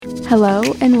Hello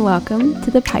and welcome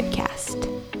to the Pipecast,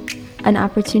 an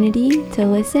opportunity to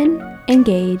listen,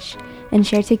 engage, and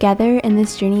share together in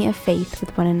this journey of faith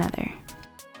with one another.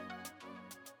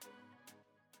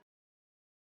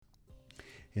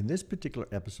 In this particular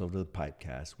episode of the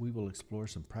Pipecast, we will explore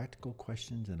some practical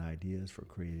questions and ideas for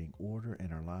creating order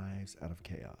in our lives out of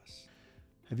chaos.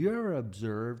 Have you ever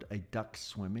observed a duck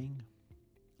swimming?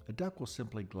 A duck will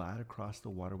simply glide across the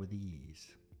water with ease.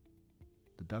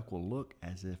 The duck will look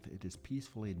as if it is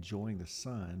peacefully enjoying the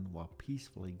sun while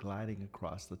peacefully gliding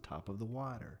across the top of the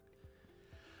water.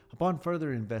 Upon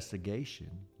further investigation,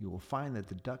 you will find that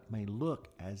the duck may look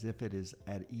as if it is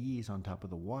at ease on top of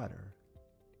the water.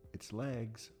 Its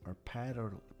legs are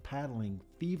paddling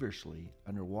feverishly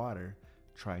underwater,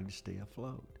 trying to stay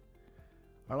afloat.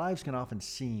 Our lives can often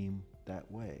seem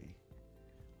that way.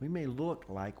 We may look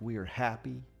like we are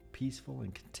happy, peaceful,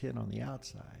 and content on the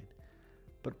outside,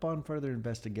 but upon further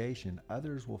investigation,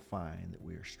 others will find that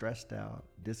we are stressed out,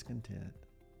 discontent,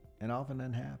 and often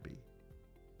unhappy.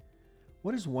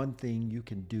 What is one thing you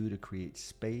can do to create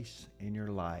space in your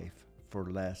life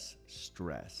for less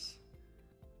stress?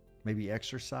 Maybe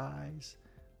exercise,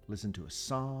 listen to a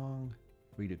song,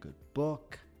 read a good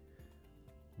book,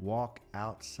 walk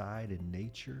outside in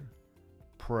nature,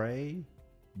 pray,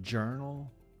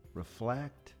 journal,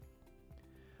 reflect.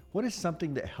 What is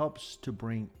something that helps to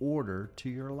bring order to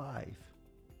your life?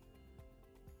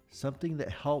 Something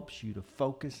that helps you to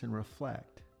focus and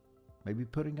reflect. Maybe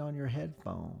putting on your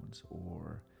headphones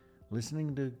or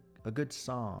listening to a good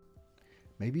song.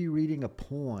 Maybe reading a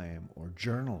poem or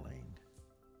journaling.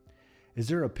 Is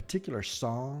there a particular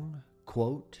song,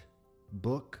 quote,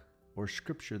 book, or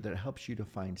scripture that helps you to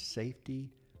find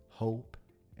safety, hope,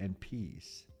 and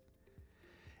peace?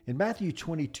 In Matthew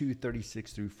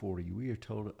 22:36-40, we are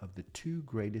told of the two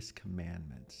greatest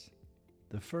commandments.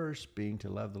 The first being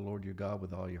to love the Lord your God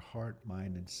with all your heart,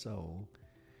 mind, and soul.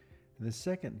 And the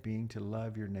second being to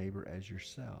love your neighbor as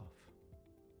yourself.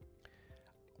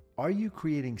 Are you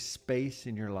creating space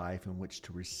in your life in which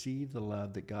to receive the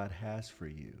love that God has for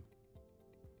you?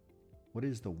 What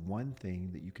is the one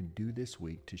thing that you can do this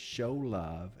week to show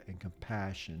love and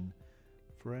compassion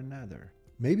for another?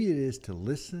 Maybe it is to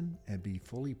listen and be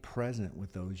fully present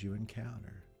with those you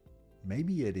encounter.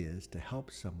 Maybe it is to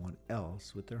help someone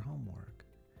else with their homework.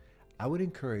 I would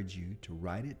encourage you to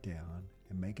write it down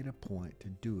and make it a point to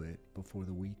do it before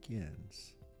the week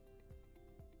ends.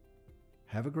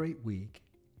 Have a great week,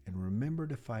 and remember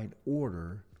to find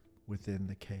order within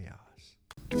the chaos.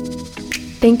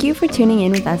 Thank you for tuning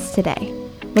in with us today.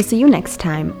 We'll see you next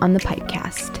time on the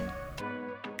Pipecast.